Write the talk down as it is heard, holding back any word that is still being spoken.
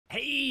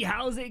Hey,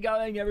 how's it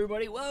going,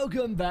 everybody?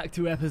 Welcome back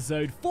to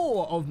episode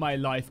 4 of my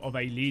Life of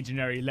a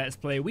Legionary Let's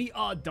Play. We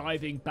are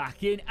diving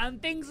back in,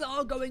 and things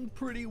are going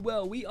pretty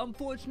well. We,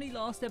 unfortunately,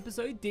 last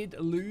episode did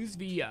lose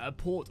the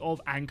port of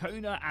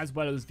Ancona, as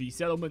well as the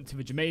settlement to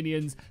the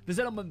Germanians. The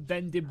settlement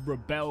then did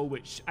rebel,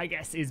 which I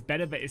guess is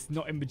better that it's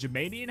not in the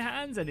Germanian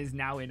hands and is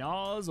now in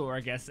ours, or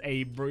I guess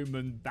a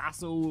Roman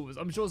vassal.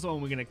 I'm sure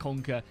someone we're going to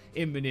conquer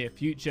in the near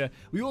future.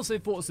 We also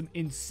fought some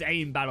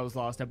insane battles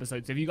last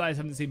episode, so if you guys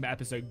haven't seen that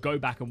episode, go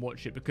back and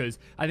watch it, because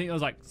I think there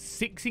was like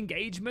 6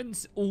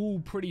 engagements, all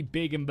pretty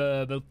big, and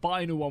the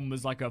final one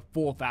was like a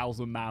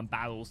 4,000 man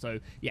battle, so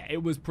yeah,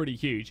 it was pretty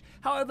huge.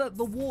 However,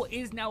 the war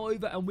is now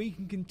over, and we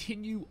can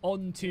continue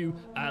on to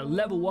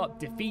level up,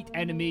 defeat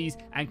enemies,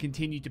 and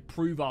continue to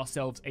prove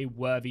ourselves a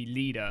worthy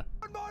leader.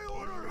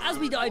 As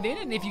we dive in,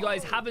 and if you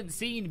guys haven't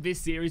seen this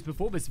series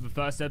before, this is the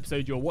first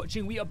episode you're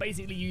watching, we are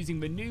basically using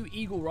the new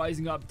Eagle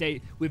Rising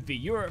update with the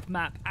Europe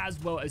map, as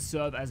well as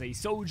serve as a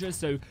soldier.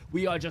 So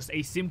we are just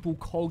a simple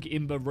cog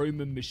in the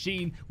Roman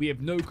machine. We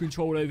have no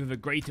control over the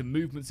greater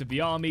movements of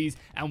the armies,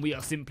 and we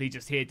are simply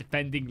just here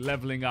defending,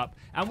 leveling up,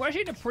 and we're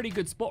actually in a pretty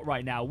good spot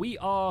right now. We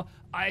are,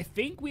 I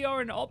think we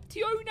are in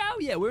Optio now?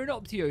 Yeah, we're in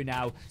Optio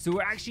now, so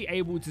we're actually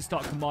able to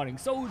start commanding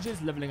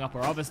soldiers, leveling up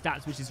our other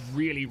stats, which is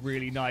really,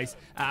 really nice,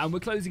 and we're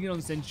closing in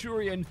on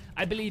Centurion,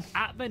 I believe,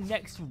 at the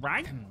next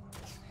rank.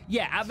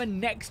 Yeah, at the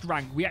next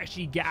rank, we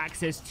actually get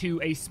access to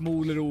a small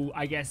little,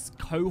 I guess,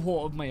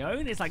 cohort of my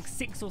own. It's like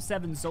 6 or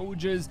 7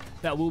 soldiers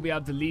that we'll be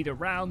able to lead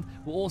around.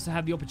 We'll also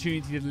have the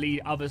opportunity to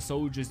lead other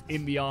soldiers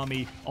in the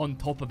army on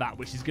top of that,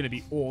 which is going to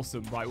be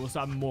awesome, right? We'll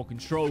start having more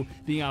control,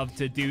 being able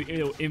to do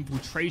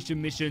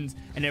infiltration missions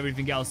and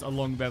everything else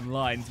along them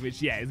lines,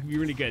 which, yeah, it's going to be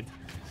really good.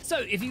 So,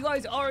 if you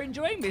guys are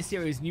enjoying this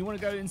series and you want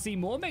to go and see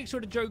more, make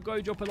sure to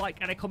go drop a like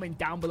and a comment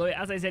down below.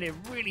 As I said, it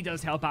really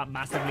does help out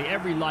massively.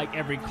 Every like,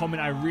 every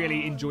comment, I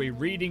really enjoy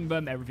reading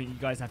them, everything you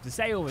guys have to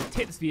say, all the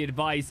tips, the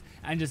advice,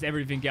 and just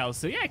everything else.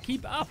 So yeah,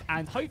 keep it up,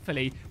 and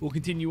hopefully we'll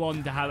continue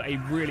on to have a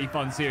really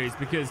fun series,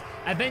 because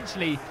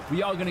eventually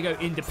we are going to go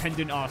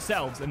independent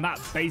ourselves, and that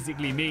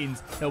basically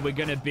means that we're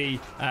going to be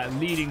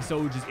leading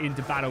soldiers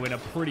into battle in a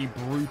pretty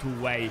brutal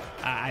way,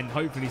 and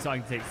hopefully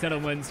starting to take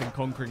settlements and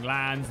conquering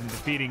lands and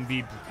defeating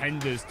the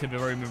pretenders to the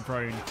Roman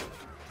throne.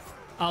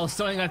 Oh,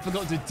 something I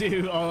forgot to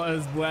do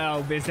as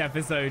well this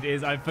episode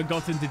is I've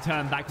forgotten to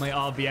turn back my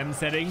RBM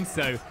settings,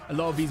 so a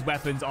lot of these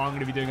weapons aren't going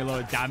to be doing a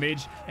lot of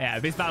damage. Yeah,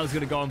 this battle's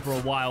going to go on for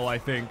a while, I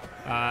think.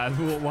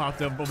 We'll have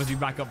to obviously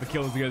rack up the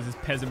kills against this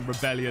peasant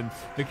rebellion,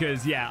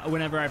 because, yeah,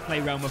 whenever I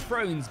play Realm of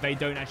Thrones, they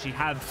don't actually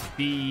have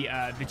the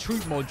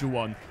troop module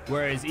on,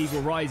 whereas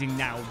Eagle Rising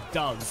now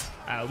does,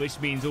 which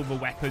means all the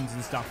weapons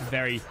and stuff are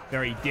very,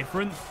 very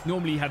different.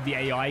 Normally you have the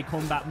AI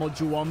combat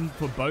module on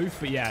for both,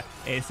 but yeah,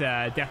 it's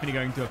definitely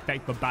going to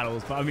affect the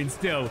battles. But I mean,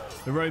 still,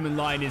 the Roman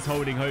line is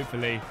holding,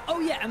 hopefully. Oh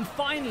yeah, and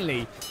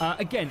finally,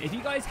 again, if you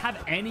guys have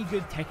any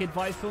good tech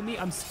advice for me,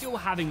 I'm still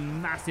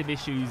having massive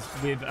issues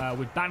with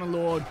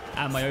Bannerlord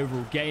and my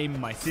overall game,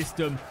 my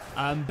system.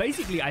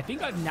 Basically, I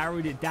think I've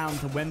narrowed it down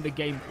to when the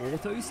game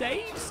auto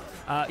saves.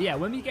 Yeah,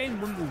 when the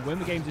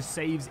game just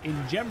saves in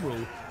general,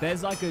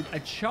 there's like a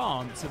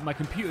chance that my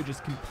computer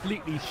just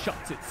completely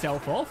shuts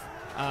itself off.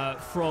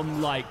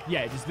 From like,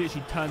 yeah, it just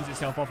literally turns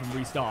itself off and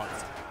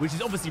restarts, which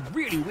is obviously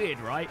really weird,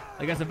 right?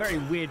 Like, that's a very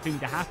weird thing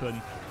to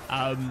happen.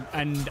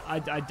 And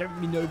I don't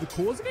really know the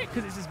cause of it,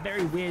 because it's just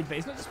very weird. But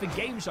it's not just the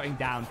game shutting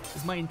down,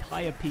 it's my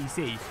entire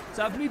PC.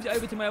 So I've moved it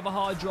over to my other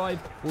hard drive.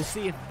 We'll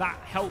see if that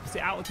helps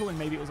it out at all, and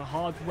maybe it was a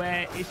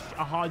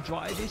hard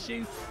drive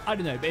issue. I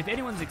don't know, but if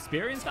anyone's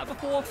experienced that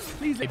before,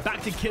 please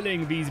back to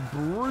killing these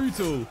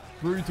brutal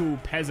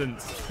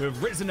peasants who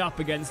have risen up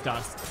against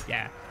us.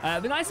 Yeah.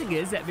 The nice thing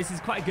is that this is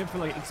quite good for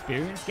like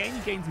experience gain.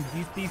 You gain some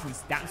decent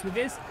stats with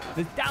this.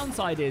 The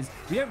downside is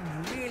we don't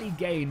really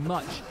gain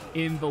much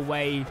in the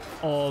way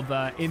of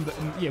we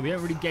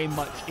don't really gain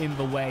much in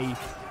the way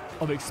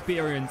of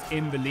experience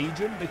in the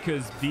Legion,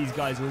 because these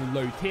guys are all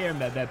low tier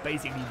and they're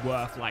basically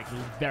worth like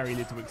very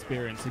little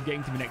experience. So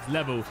getting to the next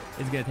level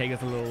is going to take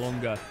us a little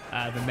longer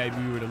than maybe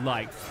we would have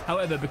liked.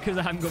 However, because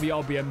I haven't got the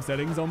RBM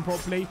settings on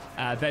properly,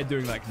 they're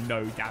doing like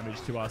no damage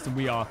to us, and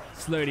we are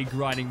slowly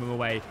grinding them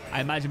away.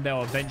 I imagine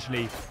they'll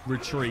eventually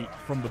retreat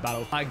from the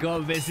battle. My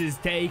God, this is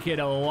taking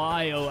a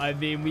while. I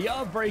mean, we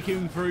are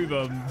breaking through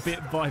them bit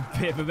by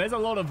bit, but there's a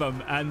lot of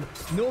them, and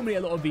normally a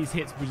lot of these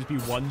hits would just be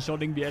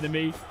one-shotting the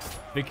enemy,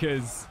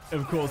 because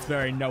of course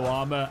they're in no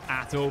armor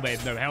at all. They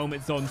have no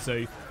helmets on, so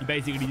you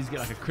basically just get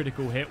like a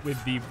critical hit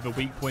with the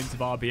weak points of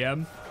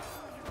RBM.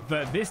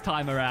 But this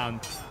time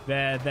around,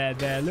 they're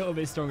a little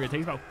bit stronger. It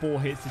takes about 4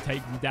 hits to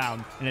take them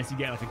down, unless you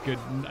get like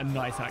a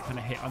nice like, kind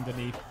of hit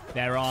underneath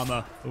their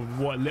armor, or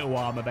what little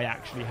armor they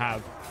actually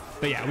have.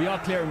 But yeah, we are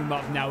clearing them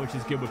up now, which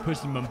is good. We're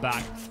pushing them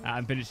back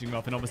and finishing them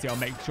off, and obviously I'll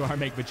make sure I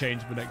make the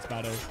change for the next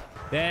battle.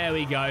 There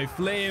we go,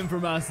 fleeing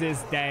from us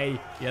this day.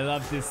 You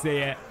love to see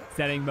it.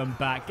 sending them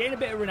back. Gain a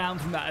bit of renown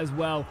from that as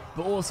well,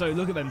 but also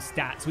look at them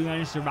stats. We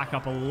managed to rack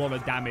up a lot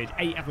of damage,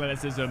 8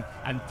 athleticism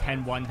and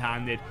 10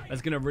 one-handed.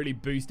 That's going to really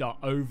boost our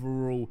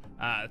overall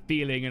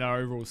feeling and our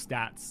overall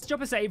stats. Let's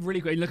drop a save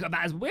really quick. Look at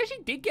that. We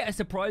actually did get a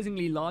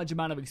surprisingly large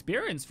amount of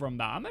experience from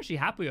that. I'm actually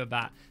happy with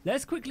that.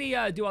 Let's quickly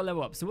do our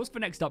level up. So what's the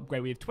next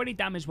upgrade? We have 20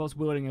 damage whilst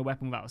wielding a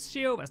weapon without a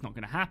shield. That's not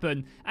going to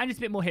happen. And just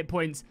a bit more hit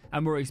points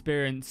and more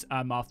experience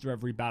after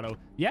every battle.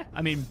 Yeah,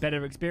 I mean,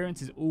 better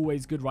experience is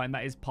always good, right? And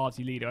that is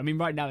party leader. I mean,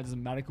 right now it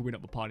doesn't matter because we're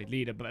not the party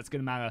leader, but that's going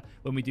to matter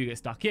when we do get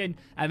stuck in.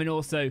 And then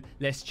also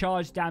less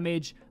charge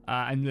damage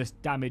and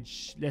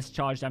less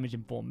charge damage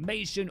in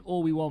formation,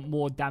 or we want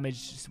more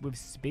damage with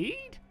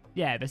speed?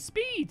 Yeah, the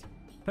speed.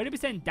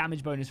 30%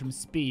 damage bonus from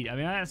speed. I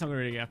mean, that's not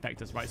really going to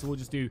affect us, right? So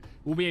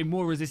we'll be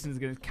more resistance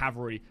against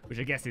cavalry, which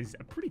I guess is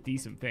a pretty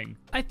decent thing.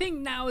 I think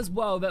now as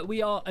well that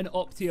we are an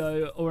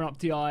Optio or an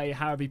Optii,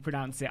 however you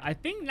pronounce it. I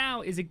think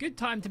now is a good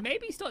time to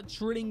maybe start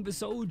drilling the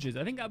soldiers.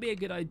 I think that'd be a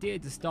good idea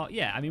to start.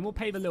 Yeah, I mean, we'll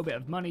pay the little bit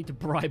of money to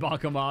bribe our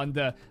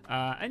commander.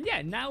 And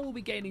yeah, now we'll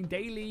be gaining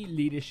daily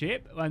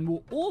leadership. And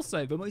we'll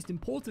also, the most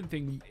important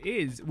thing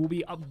is, we'll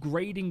be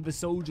upgrading the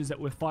soldiers that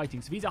we're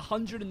fighting. So these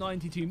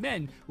 192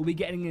 men will be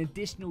getting an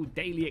additional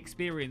daily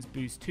experience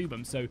boost to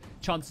them, so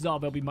chances are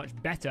they'll be much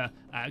better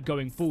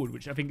going forward,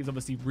 which I think is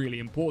obviously really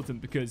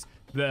important, because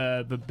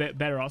the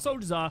better our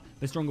soldiers are,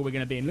 the stronger we're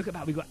going to be. And look at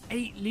that, we've got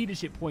 8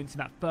 leadership points in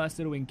that first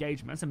little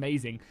engagement. That's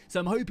amazing. So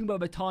I'm hoping by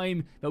the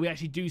time that we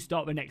actually do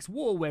start the next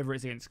war, whether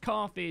it's against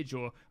Carthage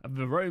or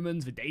the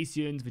Romans, the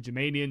Dacians, the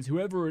Germanians,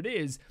 whoever it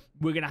is,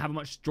 we're going to have a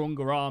much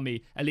stronger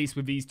army, at least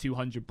with these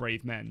 200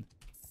 brave men.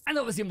 And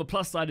obviously on the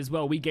plus side as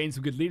well, we gain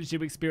some good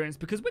leadership experience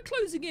because we're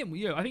closing in.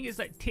 You know, I think it's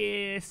like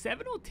tier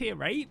 7 or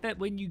tier 8 that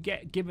when you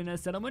get given a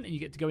settlement and you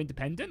get to go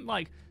independent,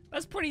 like,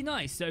 that's pretty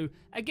nice. So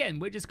again,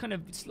 we're just kind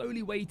of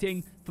slowly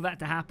waiting for that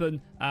to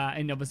happen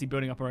and obviously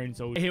building up our own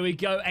soldiers. Here we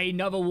go,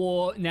 another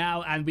war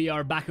now, and we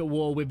are back at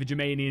war with the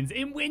Germanians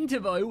in winter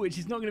though, which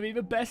is not going to be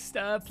the best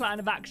plan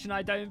of action,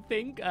 I don't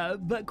think.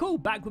 But cool,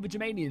 back with the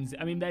Germanians.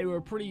 I mean, they were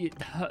a pretty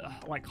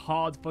like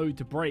hard foe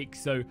to break,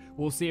 so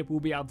we'll see if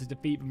we'll be able to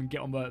defeat them and get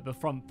on the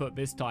front foot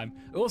this time.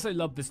 I also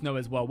love the snow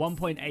as well.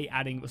 1.2.8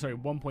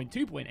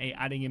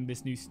 adding in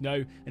this new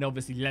snow, and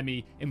obviously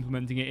Lemmy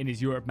implementing it in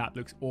his Europe map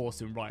looks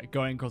awesome, right?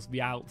 Going across the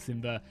Alps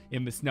in the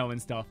snow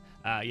and stuff.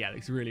 Yeah, it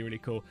looks really, really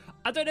cool.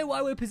 I don't know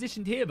why we're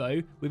positioned here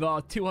though with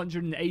our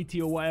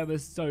 280 or whatever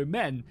so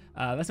men.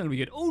 That's not gonna be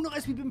good. Oh,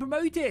 nice, we've been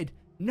promoted.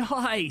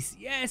 Nice,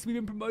 yes, we've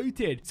been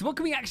promoted. So what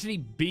can we actually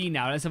be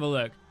now? Let's have a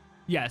look.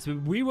 Yeah, so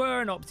we were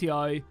an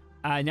Optii.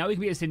 Now we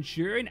can be a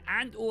Centurion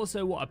and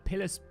also what, a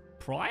Pilus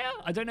Prior?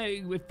 I don't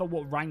know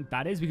what rank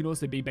that is. We can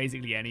also be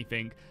basically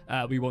anything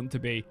we want to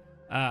be.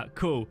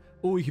 Cool.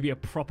 Or we could be a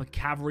proper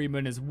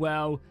cavalryman as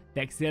well.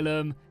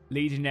 Dexillum,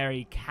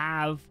 Legionary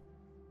Cav.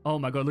 Oh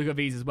my god, look at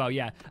these as well,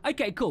 yeah.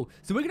 Okay, cool.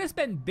 So we're going to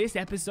spend this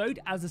episode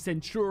as a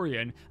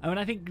Centurion, and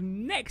I think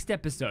next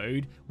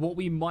episode, what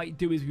we might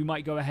do is we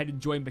might go ahead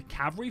and join the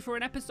cavalry for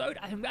an episode.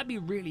 I think that'd be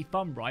really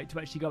fun, right? To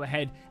actually go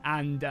ahead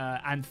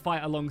and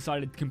fight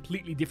alongside a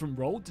completely different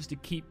role, just to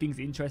keep things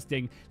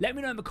interesting. Let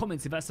me know in the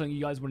comments if that's something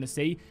you guys want to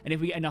see, and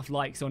if we get enough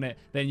likes on it,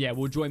 then yeah,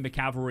 we'll join the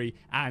cavalry,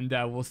 and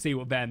we'll see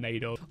what they're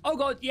made of. Oh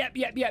god, yep.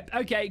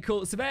 Okay,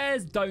 cool. So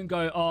theirs don't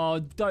go,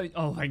 oh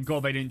thank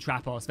god they didn't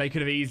trap us. They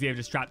could have easily have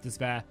just trapped us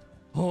there.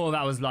 Oh,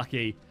 that was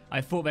lucky. I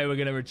thought they were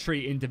going to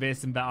retreat into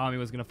this and that army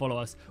was going to follow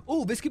us.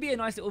 Oh, this could be a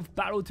nice little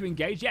battle to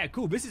engage. Yeah,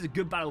 cool. This is a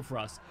good battle for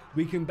us.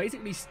 We can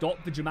basically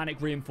stop the Germanic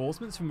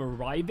reinforcements from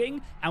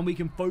arriving, and we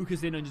can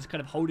focus in on just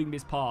kind of holding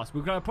this pass.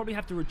 We're going to probably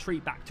have to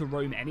retreat back to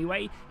Rome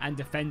anyway and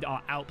defend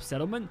our Alps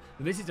settlement.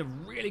 But this is a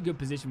really good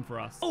position for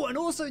us. Oh, and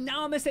also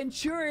now I'm a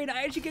Centurion.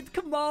 I actually get to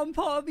command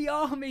part of the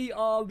army.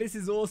 Oh, this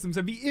is awesome.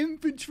 So the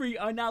infantry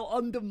are now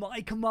under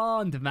my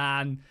command,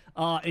 man.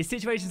 In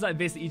situations like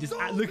this that you just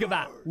look at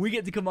that. We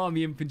get to command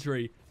the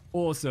infantry.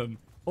 Awesome.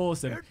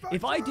 Awesome.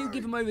 If I do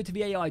give them over to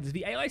the AI, does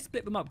the AI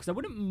split them up? Because I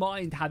wouldn't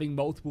mind having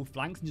multiple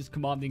flanks and just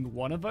commanding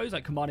one of those,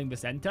 like commanding the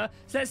center.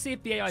 So let's see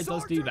if the AI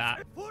does do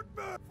that.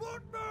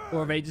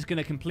 Or are they just going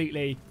to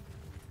completely...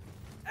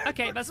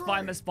 Okay, that's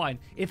fine, that's fine.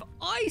 If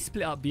I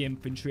split up the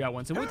infantry I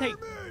want, so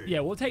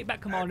we'll take back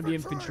command of the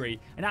infantry.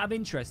 And out of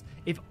interest,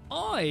 if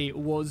I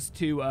was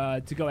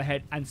to go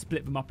ahead and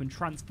split them up and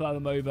transfer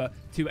them over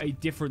to a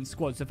different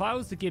squad. So if I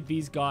was to give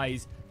these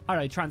guys... I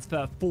don't know,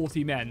 transfer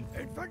 40 men.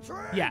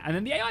 Infantry! Yeah, and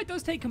then the AI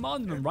does take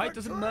command of them, right?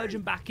 Doesn't merge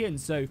them back in.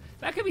 So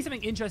that could be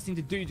something interesting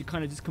to do, to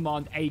kind of just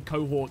command a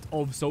cohort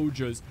of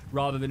soldiers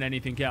rather than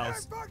anything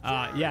else.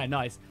 Yeah,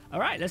 nice. All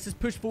right, let's just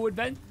push forward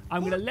then. I'm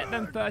going to let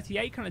them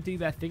 38 kind of do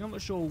their thing. I'm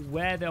not sure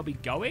where they'll be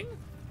going.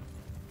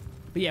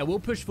 But yeah,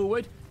 we'll push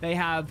forward. They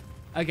have...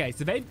 Okay,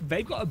 so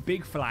they've got a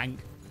big flank.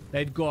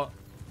 They've got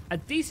a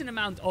decent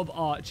amount of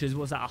archers.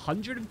 What's that,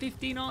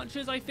 115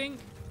 archers, I think?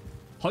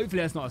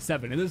 Hopefully that's not a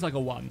 7. It looks like a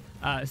 1.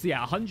 So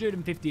yeah,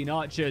 115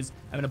 archers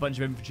and then a bunch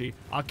of infantry.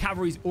 Our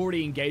cavalry's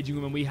already engaging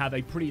them, and we have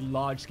a pretty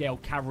large-scale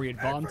cavalry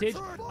advantage.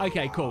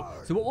 Okay, cool.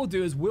 So what we'll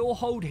do is we'll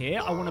hold here.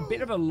 I want a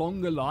bit of a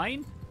longer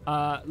line.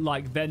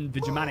 like then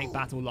the Germanic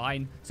battle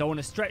line. So I want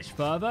to stretch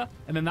further,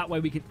 and then that way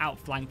we can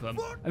outflank them.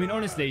 I mean,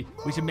 honestly,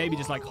 we should maybe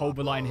just like hold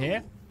the line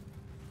here.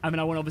 I mean,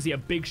 I want obviously a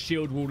big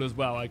shield wall as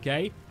well,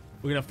 okay?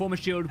 We're going to form a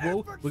shield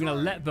wall. We're going to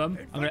let them.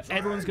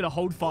 Everyone's going to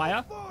hold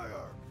fire.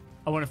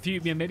 I want a few,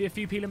 maybe a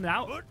few peel them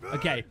out.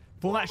 Okay,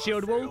 form that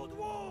shield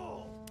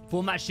wall.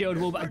 Form that shield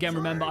wall, but again,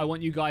 remember, I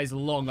want you guys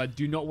long. I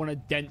do not want a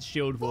dense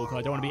shield wall because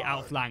I don't want to be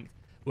outflanked.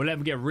 We'll let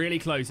them get really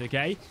close,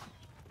 okay?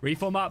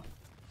 Reform up.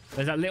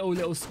 There's that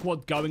little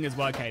squad going as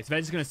well. Okay, so they're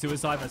just going to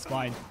suicide. That's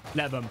fine.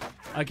 Let them.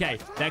 Okay,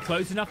 they're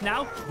close enough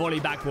now. Volley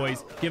back,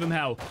 boys. Give them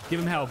hell. Give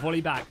them hell.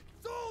 Volley back.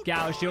 Get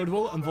out of shield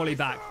wall and volley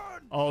back.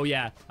 Oh,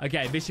 yeah.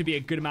 Okay, this should be a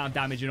good amount of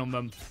damage in on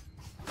them.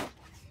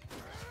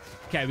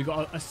 Okay, we've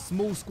got a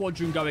small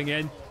squadron going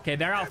in. Okay,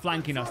 they're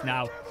outflanking us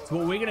now. So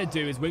what we're going to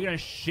do is we're going to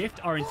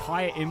shift our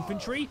entire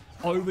infantry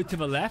over to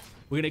the left.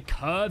 We're going to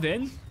curve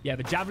in. Yeah,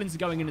 the javelins are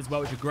going in as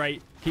well, which are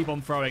great. Keep on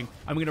throwing.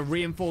 And we're going to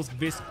reinforce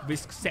this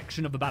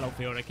section of the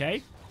battlefield,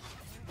 okay?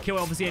 Kill,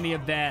 obviously, any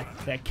of their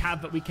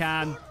cav that we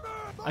can.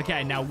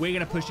 Okay, now we're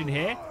going to push in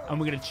here, and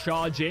we're going to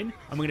charge in,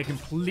 and we're going to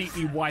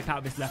completely wipe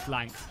out this left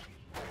flank.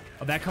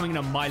 Oh, they're coming in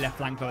on my left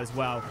flank, though, as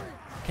well.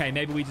 Okay,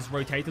 maybe we just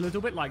rotate a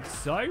little bit, like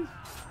so.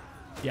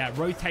 Yeah,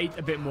 rotate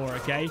a bit more,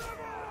 okay?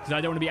 Because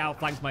I don't want to be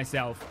outflanked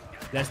myself.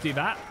 Let's do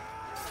that.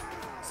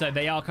 So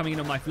they are coming in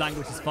on my flank,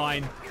 which is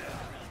fine.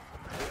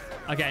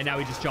 Okay, now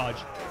we just charge.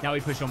 Now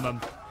we push on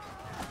them.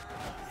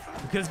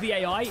 Because the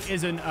AI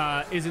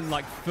isn't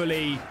like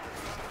fully...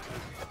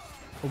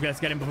 Okay, let's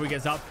get him before he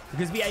gets up.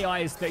 Because the AI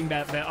is splitting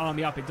their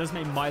army up, it does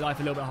make my life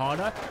a little bit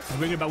harder.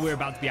 We're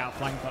about to be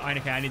outflanked, but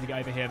okay, I need to get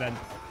over here then.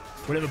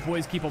 Whatever,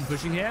 boys, keep on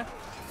pushing here.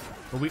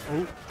 But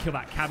kill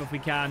that cav if we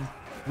can.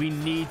 We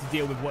need to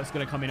deal with what's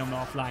going to come in on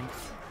our flank.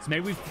 So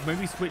maybe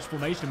we switch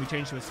formation and we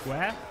change to a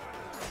square.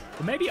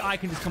 Or maybe I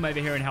can just come over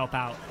here and help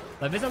out.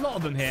 Like, there's a lot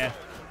of them here.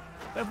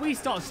 But if we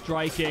start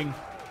striking,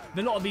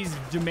 a lot of these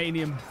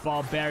Germanian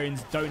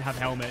barbarians don't have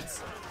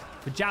helmets.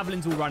 The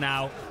javelins will run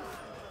out.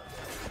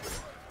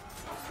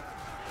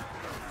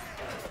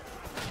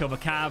 Kill the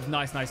cav.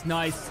 Nice, nice,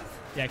 nice.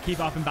 Yeah, keep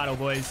up in battle,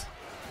 boys.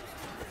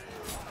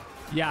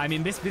 Yeah, I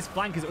mean, this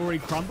flank has already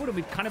crumbled, and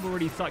we've kind of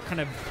already kind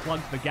of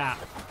plugged the gap.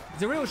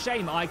 It's a real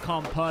shame I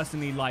can't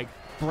personally, like,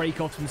 break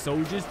off some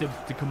soldiers to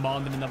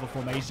command in another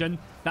formation.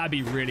 That'd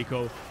be really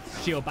cool.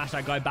 Shield bash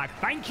that guy back.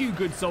 Thank you,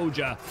 good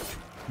soldier.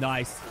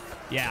 Nice.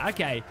 Yeah,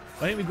 okay. I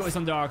think we've got this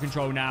under our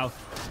control now.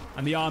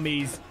 And the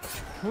army's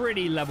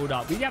pretty leveled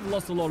up. We have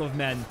lost a lot of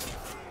men.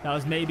 That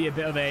was maybe a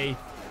bit of a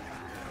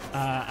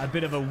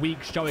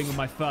weak showing on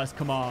my first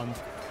command.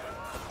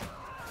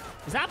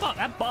 Is that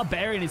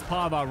barbarian is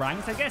part of our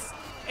ranks? I guess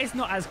it's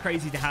not as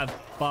crazy to have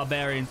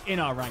barbarians in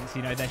our ranks,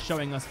 you know. They're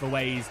showing us the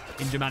ways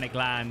in Germanic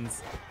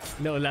lands.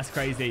 A little less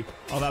crazy.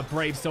 Oh, that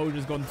brave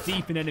soldier's gone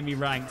deep in enemy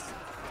ranks.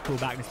 Pull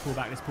back, let's pull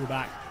back, let's pull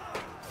back.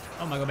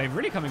 Oh my god, they're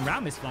really coming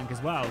around this flank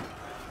as well.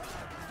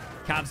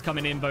 Cav's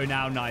coming in, though,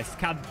 now. Nice.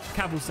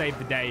 Cav will save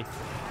the day.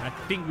 And I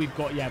think we've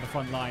got, yeah, the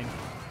front line.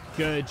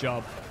 Good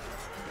job.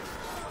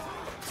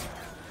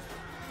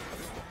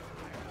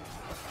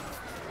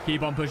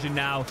 Keep on pushing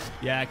now.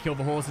 Yeah, kill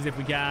the horses if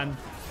we can.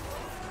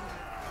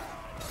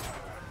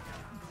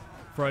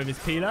 Throw this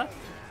peeler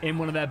in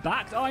one of their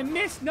backs. Oh, I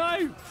missed.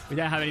 No. We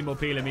don't have any more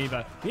peeler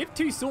either. We have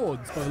 2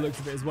 swords by the looks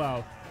of it as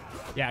well.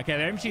 Yeah, okay,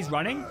 their infantry's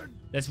running.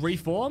 Let's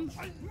reform.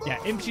 Yeah,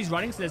 infantry's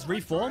running, so let's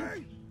reform.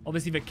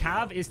 Obviously, the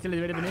cav is still a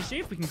bit of an issue.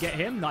 If we can get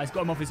him. Nice,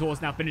 got him off his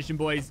horse now. Finish him,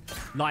 boys.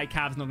 Light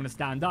cav's not going to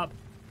stand up.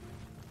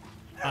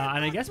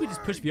 And I guess we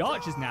just push the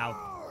archers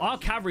now. Our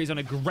cavalry's done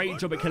a great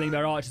job at killing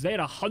their archers. They had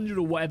 100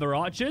 or whatever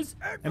archers,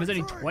 and there's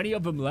only 20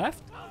 of them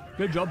left.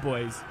 Good job,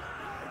 boys.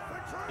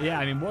 Yeah,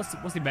 I mean, what's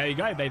the... There you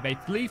go. They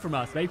flee from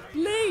us. They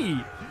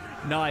flee.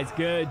 Nice.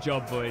 Good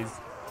job, boys.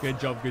 Good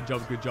job, good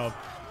job, good job.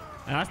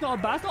 And that's not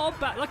a bad...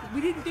 Like,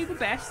 we didn't do the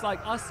best. Like,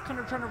 us kind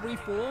of trying to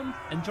reform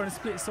and trying to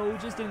split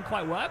soldiers didn't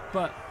quite work.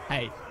 But,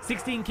 hey,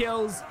 16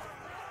 kills.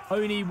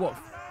 Only, what,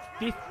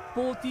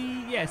 40...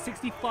 Yeah,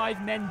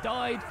 65 men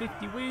died,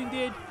 50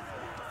 wounded.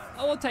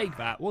 Oh, we'll take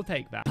that. We'll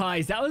take that.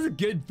 Guys, that was a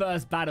good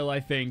first battle, I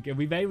think. And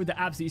we've been able to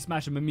absolutely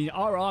smash them. I mean,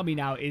 our army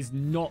now is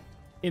not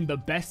in the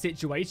best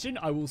situation.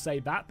 I will say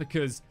that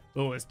because...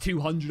 Oh, there's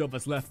 200 of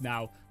us left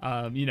now.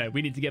 You know,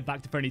 we need to get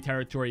back to friendly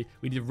territory.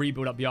 We need to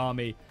rebuild up the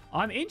army.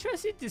 I'm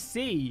interested to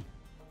see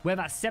where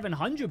that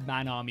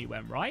 700-man army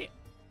went, right?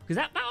 Because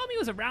that army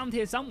was around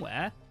here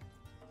somewhere.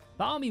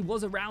 The army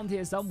was around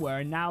here somewhere,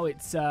 and now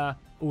it's... Oh,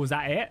 was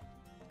that it?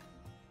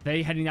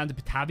 They heading down to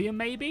Batavium,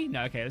 maybe?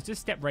 No, okay, let's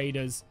just step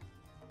raiders.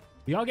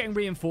 We are getting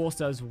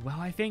reinforced as well,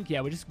 I think.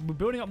 Yeah, we're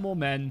building up more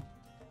men.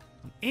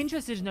 I'm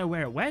interested to know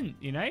where it went,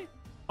 you know?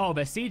 Oh,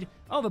 they're siege.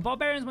 Oh, the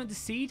barbarians went to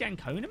siege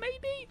Ancona,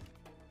 maybe?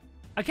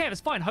 Okay,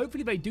 that's fine.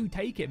 Hopefully they do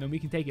take it, and then we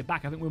can take it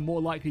back. I think we're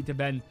more likely to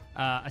then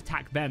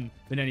attack them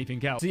than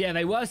anything else. So yeah,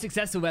 they were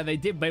successful there.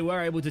 They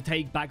were able to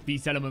take back the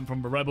settlement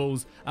from the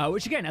rebels,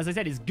 which again, as I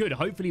said, is good.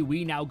 Hopefully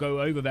we now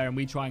go over there and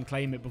we try and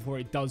claim it before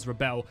it does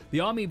rebel.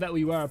 The army that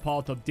we were a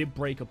part of did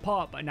break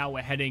apart, but now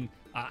we're heading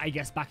I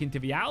guess, back into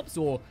the Alps,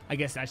 or I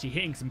guess actually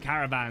hitting some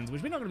caravans,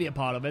 which we're not going to be a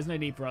part of. There's no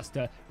need for us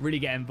to really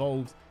get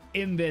involved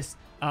in this.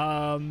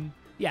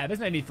 Yeah,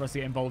 there's no need for us to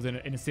get involved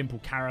in a simple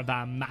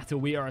caravan matter.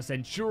 We are a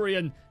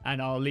Centurion,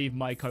 and I'll leave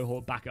my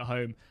cohort back at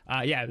home.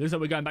 Yeah, looks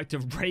like we're going back to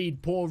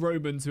raid poor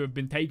Romans who have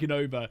been taken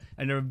over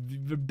and are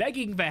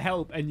begging for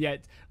help, and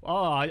yet,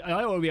 I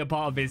don't want to be a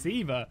part of this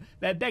either.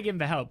 They're begging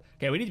for help.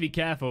 Okay, we need to be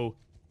careful,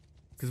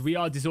 because we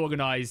are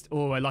disorganized.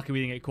 Oh, we're lucky we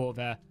didn't get caught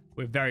there.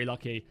 We're very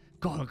lucky.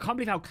 God, I can't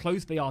believe how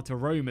close they are to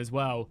Rome as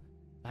well.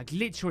 Like,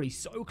 literally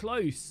so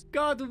close.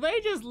 God, do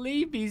they just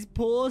leave these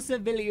poor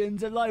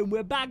civilians alone?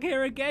 We're back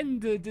here again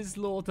to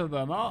slaughter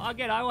them.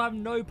 Again, I will have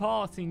no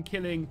part in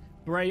killing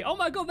Bray. Oh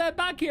my God, they're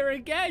back here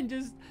again.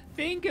 Just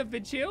think of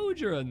the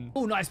children.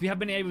 Oh, nice. We have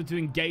been able to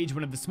engage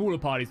one of the smaller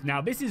parties.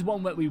 Now, this is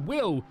one that we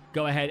will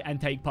go ahead and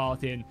take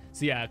part in.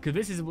 So, yeah, because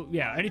this is,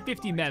 yeah, only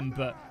 50 men,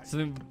 but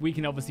so we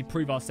can obviously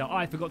prove ourselves. Oh,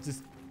 I forgot to...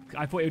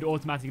 I thought it would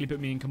automatically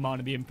put me in command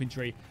of the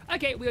infantry.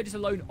 Okay, we are just a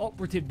lone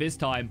operative this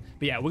time.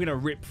 But yeah, we're going to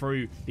rip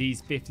through these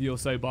 50 or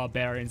so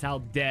barbarians. How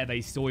dare they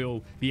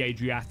soil the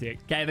Adriatic.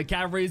 Okay, the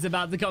cavalry is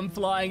about to come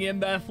flying in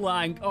their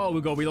flank. Oh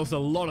my God, we lost a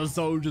lot of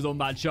soldiers on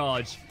that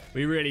charge.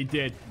 We really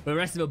did. But the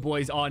rest of the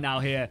boys are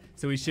now here,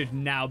 so we should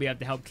now be able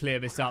to help clear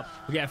this up.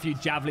 We'll get a few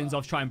javelins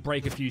off, try and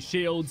break a few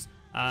shields.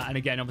 And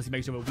again, obviously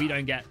make sure that we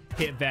don't get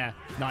hit there.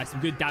 Nice,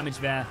 some good damage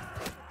there.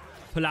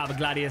 Pull out the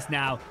Gladius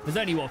now. There's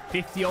only, what,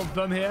 50 of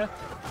them here?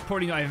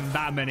 Probably not even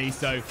that many,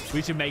 so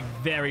we should make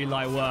very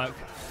light work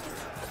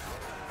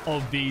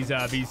of these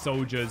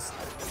soldiers.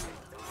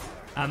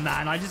 And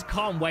man, I just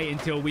can't wait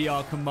until we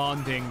are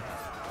commanding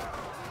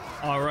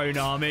our own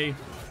army.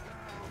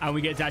 And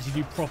we get to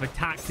actually do proper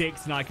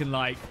tactics, and I can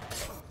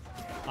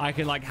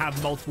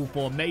have multiple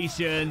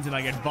formations and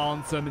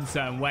advance them in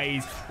certain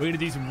ways. We're going to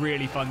do some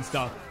really fun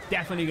stuff.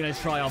 Definitely going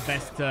to try our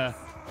best to...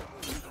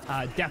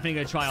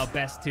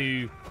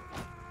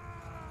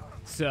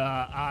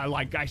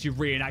 actually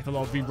reenact a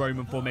lot of the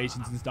Roman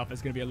formations and stuff.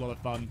 It's going to be a lot of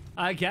fun.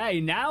 Okay,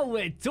 now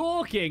we're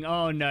talking.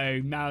 Oh, no.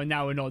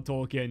 Now we're not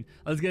talking.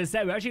 I was going to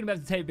say, we're actually going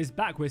to have to take this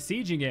back. We're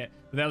sieging it.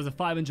 But there was a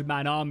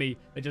 500-man army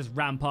that just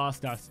ran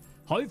past us.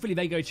 Hopefully,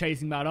 they go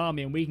chasing that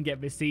army and we can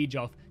get this siege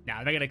off.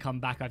 Now, they're going to come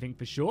back, I think,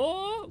 for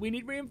sure. We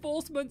need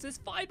reinforcements. There's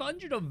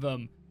 500 of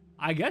them.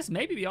 I guess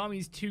maybe the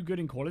army's too good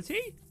in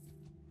quality.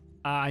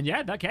 And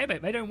yeah, okay,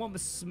 but they don't want the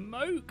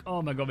smoke.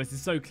 Oh my God, this is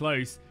so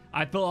close.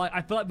 I feel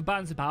like the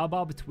balance of power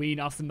bar between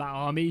us and that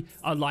army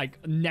are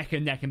like neck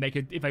and neck, and they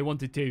could, if they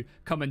wanted to,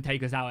 come and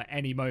take us out at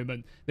any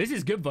moment. This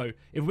is good though.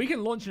 If we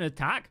can launch an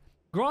attack,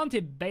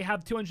 granted they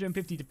have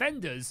 250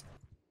 defenders,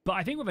 but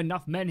I think with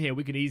enough men here,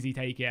 we could easily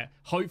take it.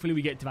 Hopefully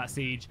we get to that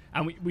siege,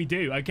 and we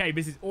do. Okay,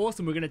 this is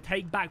awesome. We're going to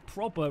take back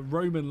proper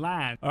Roman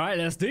land. All right,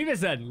 let's do this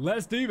then.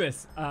 Let's do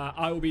this.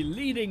 I will be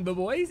leading the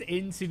boys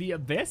into the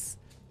abyss.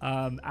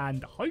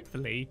 And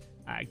hopefully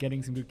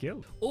getting some good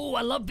kills. Oh,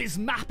 I love this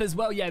map as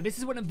well. Yeah, this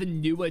is one of the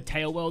newer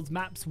Tale Worlds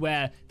maps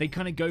where they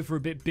kind of go for a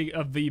bit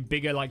of the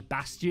bigger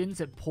bastions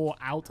that pour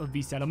out of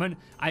the settlement.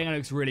 I think that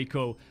looks really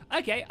cool.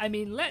 Okay, I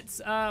mean,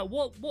 let's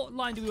what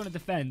line do we want to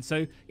defend?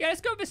 So yeah,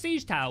 let's go with the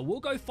siege tower. We'll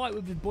go fight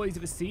with the boys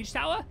at the siege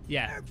tower.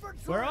 Yeah,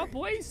 where are our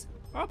boys?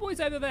 Are our boys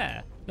over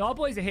there? No, our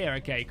boys are here.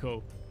 Okay,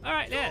 cool. All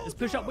right, yeah, let's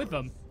push up with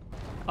them.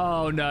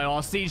 Oh no,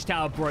 our siege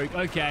tower broke.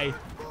 Okay,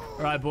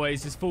 all right,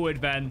 boys, just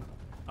forward then.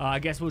 I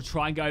guess we'll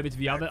try and go over to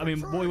the other. I mean,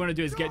 what we want to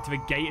do is get to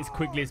the gate as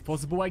quickly as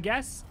possible, I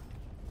guess.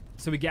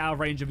 So we get out of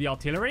range of the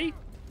artillery.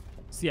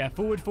 So yeah,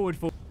 forward, forward,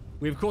 forward.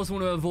 We, of course,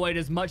 want to avoid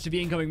as much of the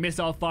incoming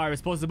missile fire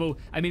as possible.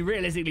 I mean,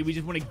 realistically, we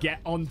just want to get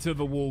onto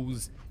the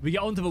walls. If we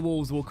get onto the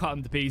walls, we'll cut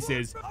them to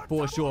pieces,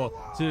 for sure.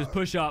 So just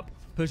push up,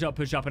 push up,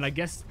 push up. And I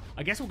guess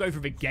we'll go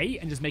through the gate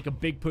and just make a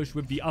big push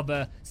with the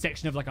other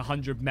section of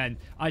 100 men.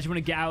 I just want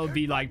to get out of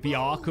the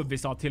arc of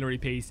this artillery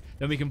piece.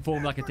 Then we can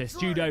form a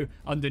testudo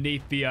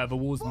underneath the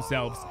walls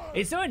themselves.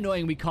 It's so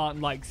annoying we can't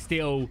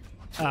still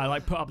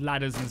put up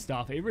ladders and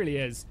stuff. It really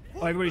is.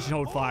 Oh, everybody should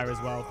hold fire as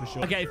well, for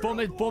sure. Okay, form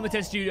a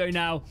testudo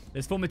now.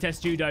 Let's form a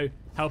testudo.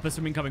 Help us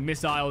from incoming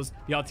missiles.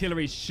 The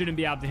artillery shouldn't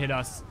be able to hit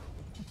us.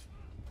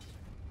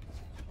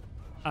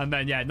 And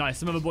then, yeah, nice.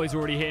 Some of the boys are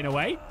already hitting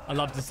away. I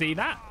love to see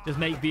that. Just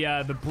make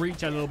the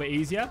breach a little bit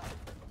easier.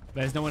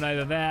 There's no one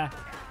over there.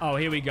 Oh,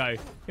 here we go.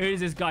 Who does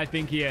this guy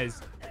think he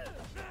is?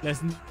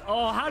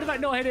 Oh, how did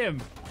that not hit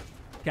him?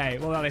 Okay,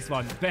 what about this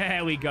one?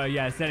 There we go.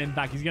 Yeah, send him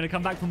back. He's going to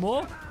come back for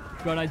more?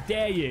 God, I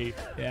dare you.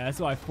 Yeah, that's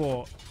what I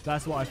thought.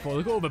 That's what I thought.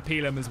 Look at all the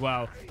Pelham as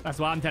well. That's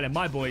why I'm telling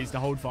my boys to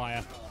hold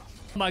fire.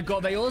 Oh my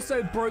God, they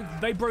also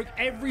broke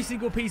every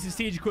single piece of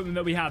siege equipment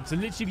that we have. So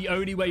literally the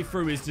only way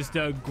through is just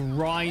to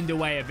grind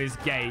away at this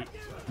gate.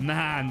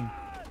 Man,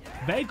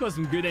 they've got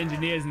some good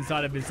engineers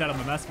inside of this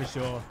settlement, that's for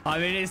sure. I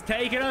mean, it's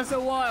taken us a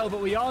while,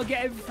 but we are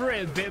getting through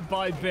it bit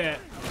by bit.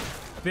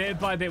 Bit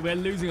by bit, we're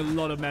losing a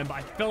lot of men, but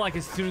I feel like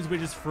as soon as we're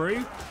just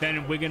through,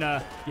 then we're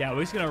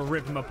just gonna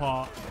rip them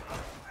apart.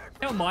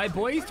 Tell my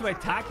boys to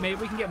attack.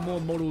 Maybe we can get more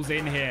models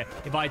in here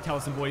if I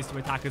tell some boys to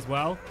attack as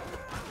well.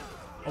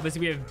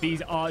 Obviously, we have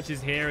these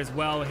archers here as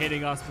well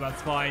hitting us, but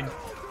that's fine.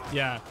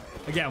 Yeah.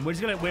 Again, we're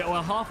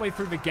halfway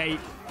through the gate.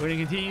 We're going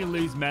to continue to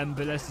lose men,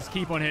 but let's just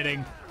keep on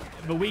hitting.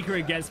 The weaker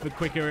it gets, the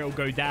quicker it'll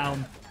go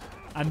down.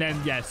 And then,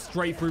 yeah,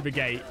 straight through the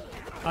gate.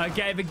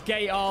 Okay, the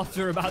gate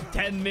after about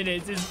 10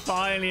 minutes is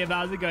finally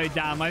about to go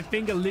down. My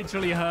finger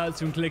literally hurts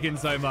from clicking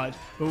so much,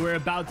 but we're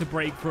about to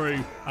break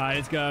through.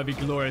 It's going to be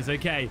glorious.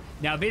 Okay,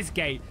 now this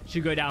gate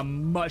should go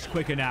down much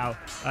quicker now.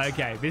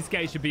 Okay, this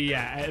gate should be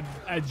a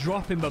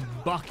drop in the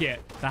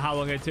bucket for how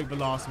long it took the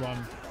last one.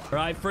 All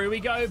right, through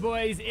we go,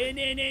 boys. In.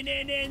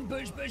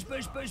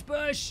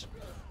 Push.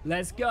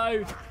 Let's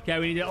go. Okay,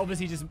 we need to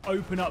obviously just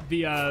open up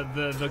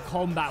the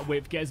combat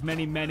whip, get as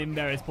many men in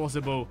there as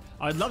possible.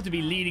 I'd love to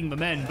be leading the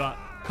men, but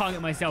can't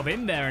get myself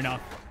in there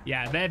enough.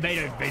 Yeah,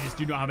 they just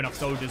do not have enough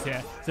soldiers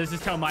here. So let's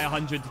just tell my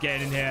 100 to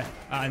get in here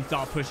and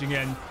start pushing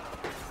in.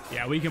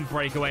 Yeah, we can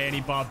break away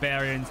any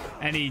barbarians,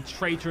 any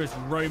traitorous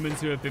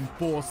Romans who have been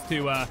forced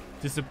to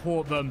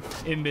support them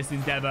in this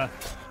endeavor.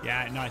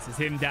 Yeah, nice. It's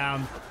him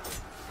down.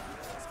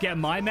 Let's get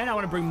my men. I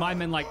want to bring my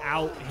men like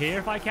out here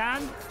if I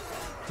can,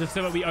 just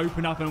so that we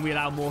open up and we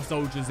allow more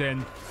soldiers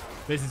in.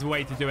 This is the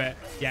way to do it.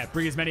 Yeah,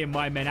 bring as many of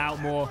my men out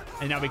more,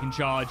 and now we can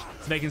charge.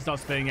 So they can start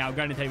splitting out,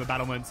 going to take the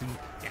battlements, and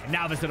yeah,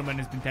 now the settlement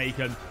has been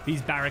taken.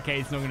 These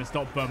barricades are not going to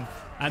stop them.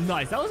 And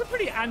nice. That was a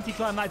pretty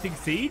anticlimactic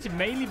siege,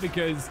 mainly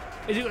because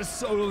it took us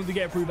so long to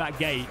get through that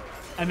gate.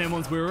 And then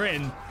once we were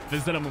in, the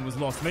settlement was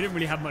lost. They didn't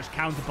really have much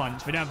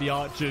counterpunch. They don't have the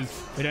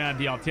archers. They don't have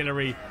the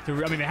artillery. I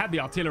mean, they had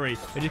the artillery.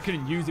 They just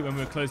couldn't use it when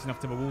we were close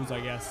enough to the walls,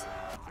 I guess.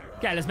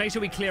 Okay, let's make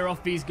sure we clear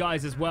off these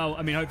guys as well.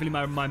 I mean, hopefully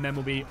my men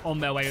will be on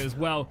their way as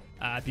well.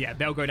 But yeah,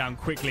 they'll go down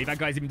quickly. That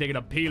guy's even taking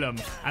a Pelum.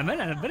 And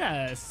then a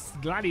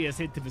Gladius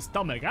hit to the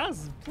stomach.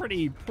 That's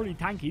pretty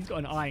tanky. He's got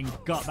an iron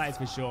gut, that is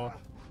for sure.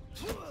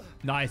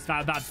 Nice.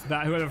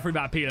 Whoever threw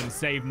that Pelum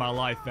saved my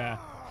life there.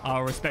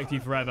 I'll respect you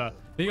forever.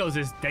 I think it was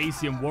this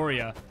Dacian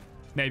warrior.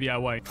 Maybe I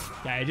won't.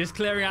 Okay, just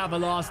clearing out the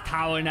last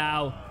tower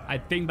now. I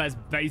think that's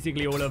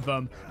basically all of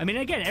them. I mean,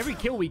 again, every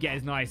kill we get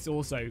is nice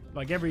also.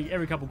 Like, every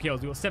couple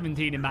kills. We got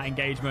 17 in that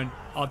engagement.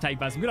 I'll take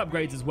that. Some good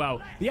upgrades as well.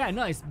 But yeah,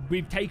 nice.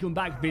 We've taken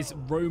back this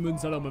Roman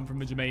settlement from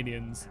the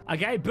Germanians.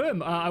 Okay,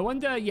 boom. I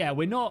wonder, yeah,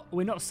 we're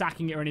not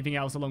sacking it or anything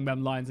else along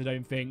them lines, I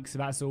don't think. So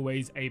that's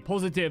always a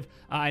positive.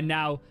 And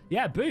now,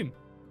 yeah, boom.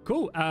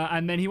 Cool.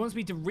 And then he wants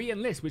me to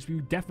re-enlist, which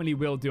we definitely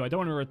will do. I don't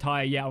want to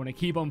retire yet. I want to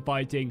keep on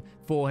fighting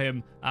for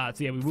him.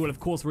 So yeah, we will,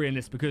 of course,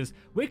 re-enlist because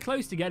we're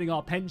close to getting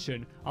our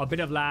pension, our bit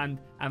of land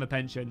and a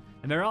pension.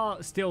 And there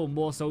are still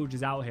more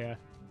soldiers out here.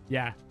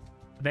 Yeah.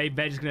 They're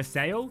just going to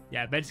sail?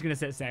 Yeah, they're just going to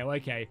set sail.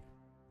 Okay.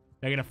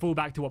 They're going to fall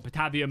back to what,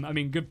 Patavium? I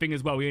mean, good thing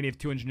as well. We only have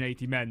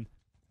 280 men.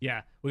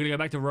 Yeah. We're going to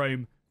go back to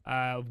Rome.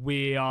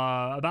 We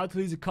are about to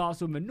lose a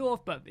castle in the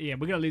north, but yeah,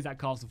 we're going to lose that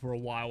castle for a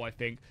while, I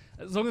think.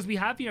 As long as we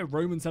have,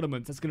 Roman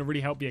settlements, that's going to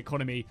really help the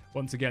economy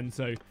once again.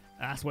 So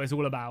that's what it's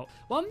all about.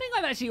 One thing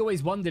I've actually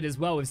always wondered as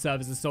well with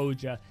Serve as a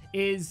Soldier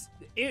is,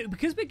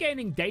 because we're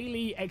gaining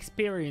daily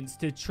experience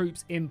to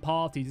troops in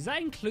party, does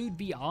that include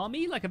the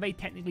army? Like, are they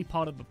technically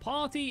part of the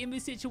party in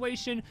this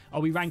situation? Are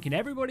we ranking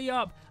everybody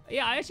up?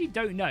 Yeah, I actually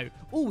don't know.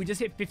 Oh, we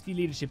just hit 50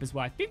 leadership as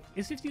well. I think,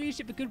 is 50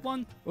 leadership a good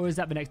one? Or is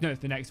that the next? No,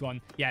 it's the next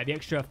one. Yeah, the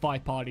extra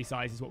 5 party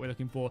size is what we're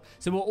looking for.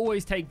 So we'll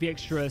always take the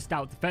extra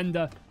stout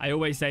defender. I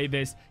always say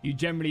this. You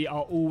generally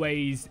are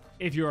always,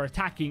 if you're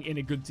attacking in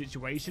a good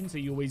situation, so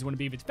you always want to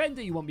be the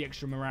defender, you want the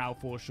extra morale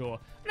for sure.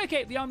 But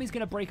okay, the army's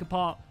going to break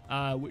apart,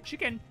 which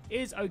again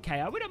is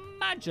okay. I would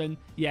imagine,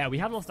 yeah, we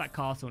have lost that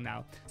castle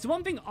now. So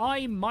one thing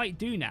I might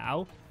do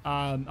now,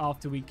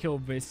 after we kill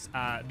this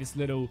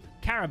little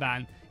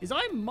caravan, is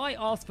I might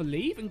ask for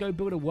leave and go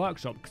build a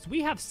workshop, because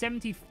we have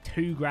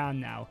 72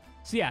 grand now.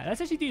 So yeah, let's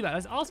actually do that.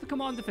 Let's ask the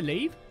commander for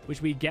leave,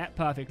 which we get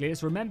perfectly.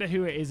 Let's remember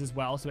who it is as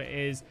well. So it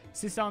is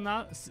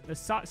Sisanas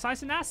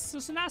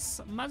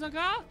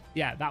Mazaga?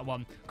 Yeah, that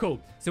one.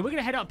 Cool. So we're going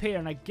to head up here,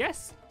 and I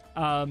guess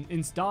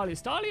in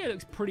Stalia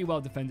looks pretty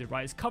well defended,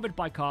 right? It's covered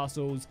by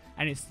castles,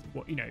 and it's,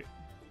 we've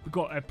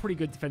got a pretty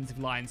good defensive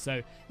line.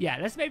 So yeah,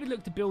 let's maybe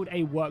look to build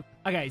a work.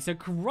 Okay, so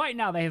right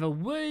now they have a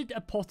wood,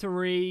 a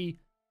pottery,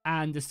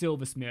 and a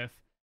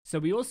silversmith. So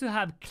we also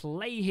have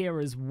clay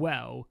here as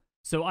well.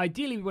 So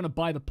ideally, we want to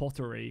buy the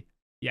pottery.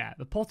 Yeah,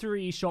 the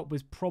pottery shop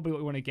was probably what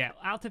we want to get.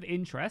 Out of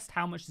interest,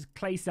 how much does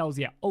clay sells?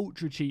 Yeah,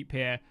 ultra cheap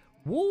here.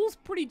 Wool's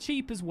pretty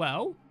cheap as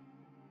well.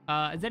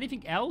 Is there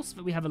anything else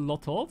that we have a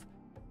lot of?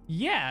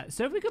 Yeah,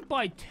 so if we could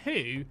buy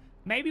 2,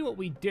 maybe what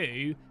we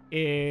do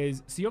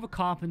is... So you have a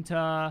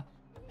carpenter.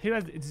 Who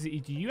has...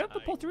 Do you have the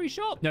pottery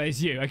shop? No, it's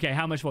you. Okay,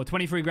 how much for?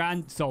 23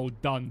 grand? Sold.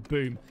 Done.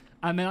 Boom.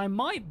 And then I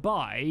might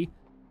buy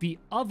the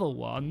other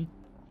one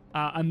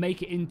and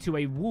make it into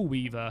a wool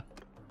weaver.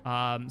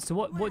 So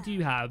what do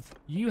you have?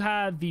 You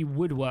have the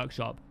wood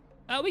workshop.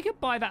 We could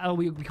buy that. Oh,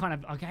 we kind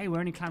of... Okay, we're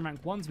only clan rank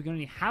 1, so we can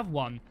only have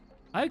 1.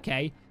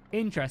 Okay,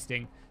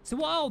 interesting. So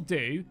what I'll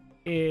do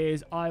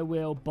is I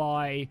will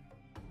buy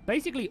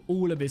basically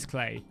all of this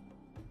clay.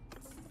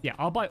 Yeah,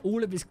 I'll buy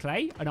all of this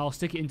clay and I'll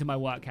stick it into my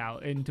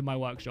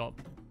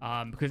workshop.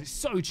 Because it's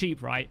so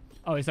cheap, right?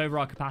 Oh, it's over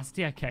our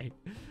capacity. Okay.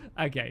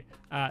 Okay,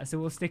 so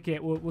we'll stick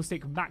it. We'll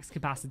stick max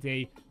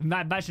capacity, and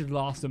that should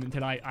last them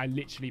until I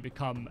literally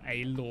become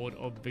a lord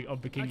of the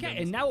kingdom. Okay,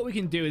 and now what we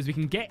can do is we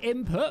can get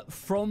input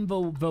from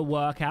the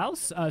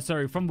workhouse.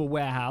 Sorry, from the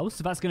warehouse.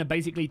 So that's going to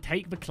basically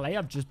take the clay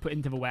I've just put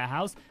into the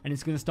warehouse, and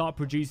it's going to start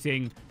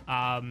producing.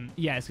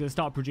 Yeah, it's going to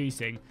start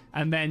producing,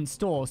 and then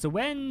store. So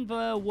when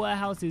the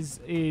warehouse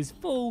is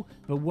full,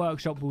 the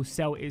workshop will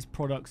sell its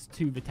products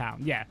to the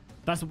town. Yeah,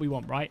 that's what we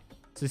want, right?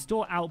 So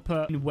store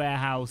output in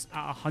warehouse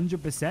at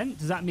 100%.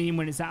 Does that mean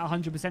when it's at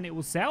 100% it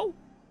will sell?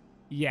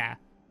 Yeah.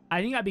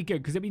 I think that'd be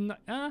good because it'd be...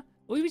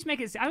 we just make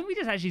it... I think we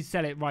just actually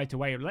sell it right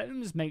away. Let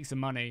them just make some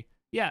money.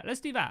 Yeah,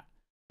 let's do that.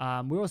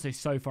 We're also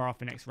so far off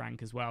the next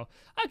rank as well.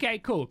 Okay,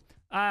 cool.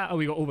 Oh,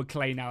 we got all the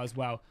clay now as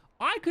well.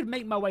 I could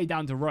make my way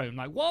down to Rome.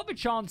 Like, what are the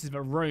chances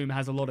that Rome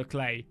has a lot of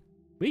clay?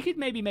 We could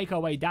maybe make our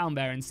way down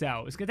there and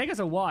sell. It's going to take us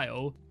a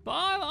while, but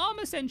I'm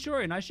a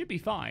centurion. I should be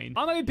fine.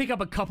 I'm going to pick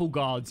up a couple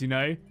guards, you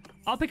know?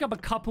 I'll pick up a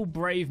couple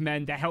brave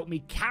men to help me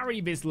carry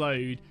this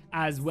load,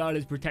 as well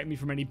as protect me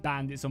from any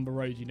bandits on the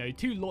road, you know?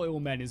 2 loyal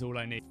men is all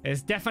I need.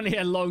 It's definitely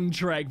a long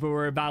trek, but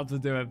we're about to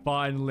do it.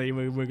 Finally,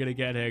 we're going to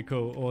get here.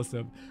 Cool.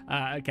 Awesome.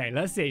 Okay,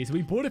 let's see. So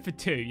we bought it for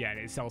 2. Yeah,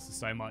 it sells for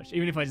so much.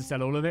 Even if I just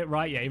sell all of it,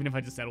 right? Yeah, even if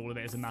I just sell all of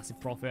it, it's a massive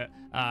profit.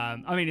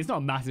 I mean, it's not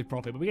a massive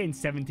profit, but we're getting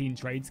 17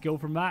 trade skill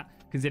from that,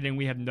 considering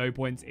we have no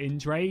points in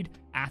trade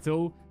at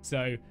all.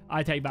 So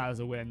I take that as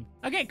a win.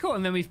 Okay, cool.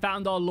 And then we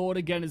found our lord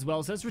again as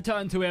well. So let's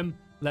return to him.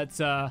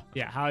 Let's, yeah,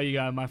 how are you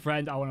going, my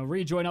friend? I want to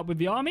rejoin up with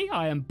the army.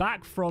 I am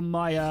back from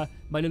my,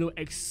 my little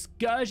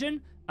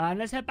excursion. And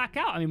let's head back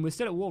out. I mean, we're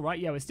still at war, right?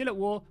 Yeah, we're still at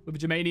war with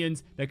the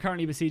Germanians. They're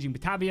currently besieging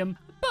Batavium.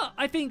 But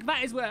I think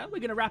that is where we're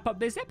going to wrap up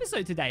this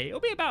episode today. It'll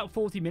be about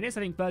 40 minutes.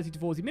 I think 30 to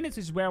 40 minutes,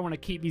 which is where I want to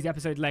keep these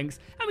episode lengths.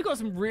 And we've got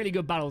some really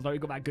good battles, though.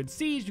 We've got that good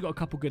siege. We've got a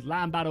couple good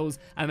land battles.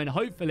 And then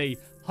hopefully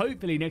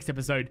next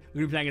episode, we're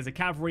going to be playing as a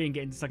cavalry and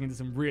getting stuck into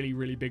some really,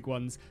 really big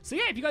ones. So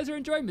yeah, if you guys are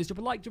enjoying this, drop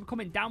a like, drop a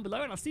comment down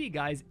below, and I'll see you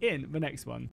guys in the next one.